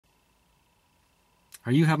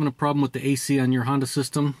Are you having a problem with the AC on your Honda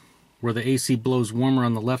system where the AC blows warmer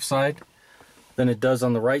on the left side than it does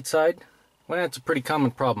on the right side? Well, that's a pretty common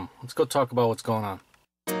problem. Let's go talk about what's going on.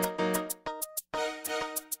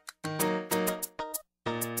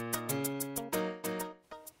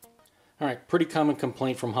 Alright, pretty common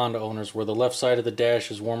complaint from Honda owners where the left side of the dash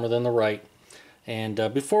is warmer than the right.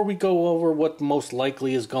 And before we go over what most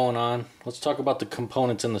likely is going on, let's talk about the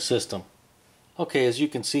components in the system. Okay, as you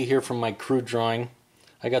can see here from my crude drawing,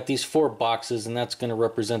 I got these 4 boxes, and that's going to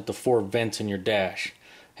represent the 4 vents in your dash.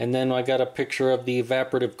 And then I got a picture of the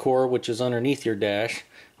evaporative core, which is underneath your dash.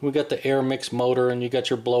 We got the air mix motor, and you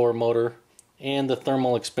got your blower motor and the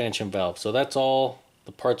thermal expansion valve. So that's all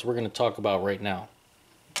the parts we're going to talk about right now.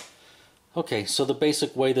 Okay, so the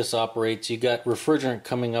basic way this operates, you got refrigerant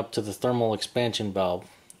coming up to the thermal expansion valve,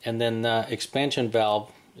 and then the expansion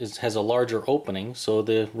valve has a larger opening, so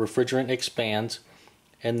the refrigerant expands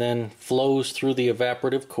and then flows through the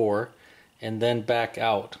evaporative core and then back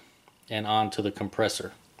out and onto the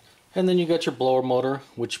compressor. And then you got your blower motor,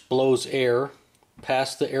 which blows air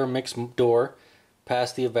past the air mix door,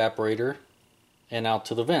 past the evaporator, and out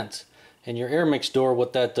to the vents. And your air mix door,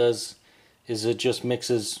 what that does is it just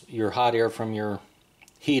mixes your hot air from your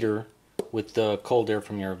heater with the cold air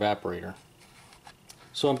from your evaporator.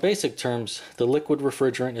 So in basic terms, the liquid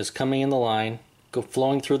refrigerant is coming in the line,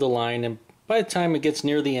 flowing through the line, and by the time it gets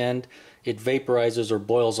near the end, it vaporizes or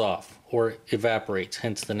boils off, or evaporates,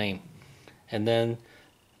 hence the name. And then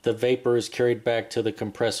the vapor is carried back to the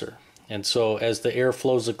compressor. And so as the air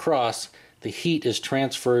flows across, the heat is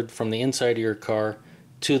transferred from the inside of your car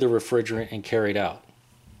to the refrigerant and carried out.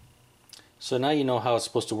 So now you know how it's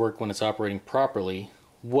supposed to work when it's operating properly.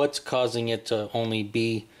 What's causing it to only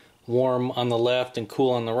be warm on the left and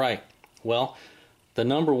cool on the right? Well, the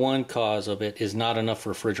number one cause of it is not enough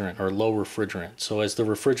refrigerant, or low refrigerant. So as the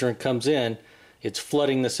refrigerant comes in, it's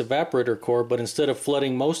flooding this evaporator core, but instead of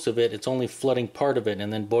flooding most of it, it's only flooding part of it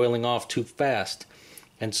and then boiling off too fast.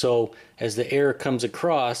 And so as the air comes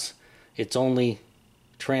across, it's only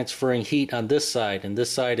transferring heat on this side, and this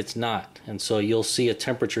side it's not. And so you'll see a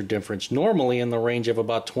temperature difference, normally in the range of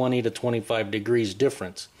about 20 to 25 degrees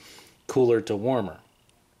difference, cooler to warmer.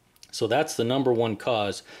 So that's the number one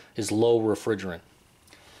cause, is low refrigerant.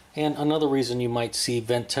 And another reason you might see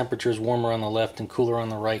vent temperatures warmer on the left and cooler on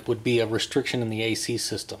the right would be a restriction in the AC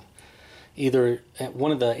system. Either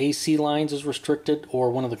one of the AC lines is restricted,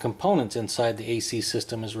 or one of the components inside the AC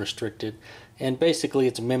system is restricted, and basically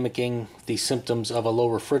it's mimicking the symptoms of a low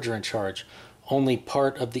refrigerant charge. Only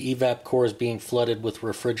part of the evap core is being flooded with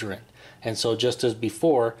refrigerant, and so just as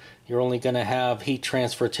before, you're only going to have heat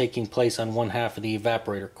transfer taking place on one half of the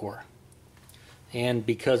evaporator core. And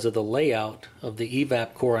because of the layout of the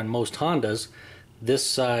evap core on most Hondas, this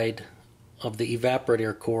side of the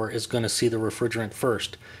evaporator core is going to see the refrigerant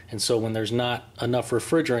first. And so when there's not enough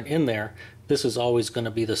refrigerant in there, this is always going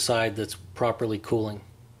to be the side that's properly cooling.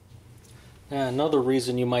 Now, another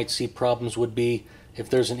reason you might see problems would be if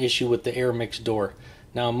there's an issue with the air mix door.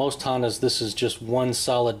 Now, in most Hondas, this is just one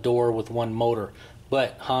solid door with one motor,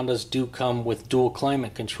 but Hondas do come with dual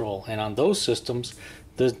climate control, and on those systems,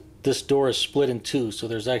 this door is split in two, so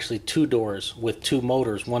there's actually 2 doors with 2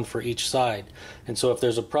 motors, one for each side. And so if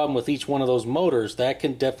there's a problem with each one of those motors, that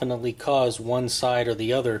can definitely cause one side or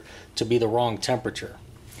the other to be the wrong temperature.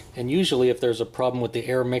 And usually if there's a problem with the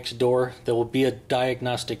air mix door, there will be a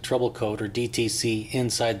diagnostic trouble code, or DTC,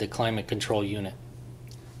 inside the climate control unit.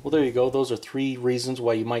 Well, there you go. Those are 3 reasons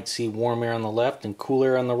why you might see warm air on the left and cool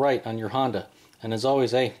air on the right on your Honda. And as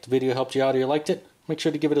always, hey, if the video helped you out or you liked it, make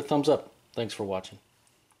sure to give it a thumbs up. Thanks for watching.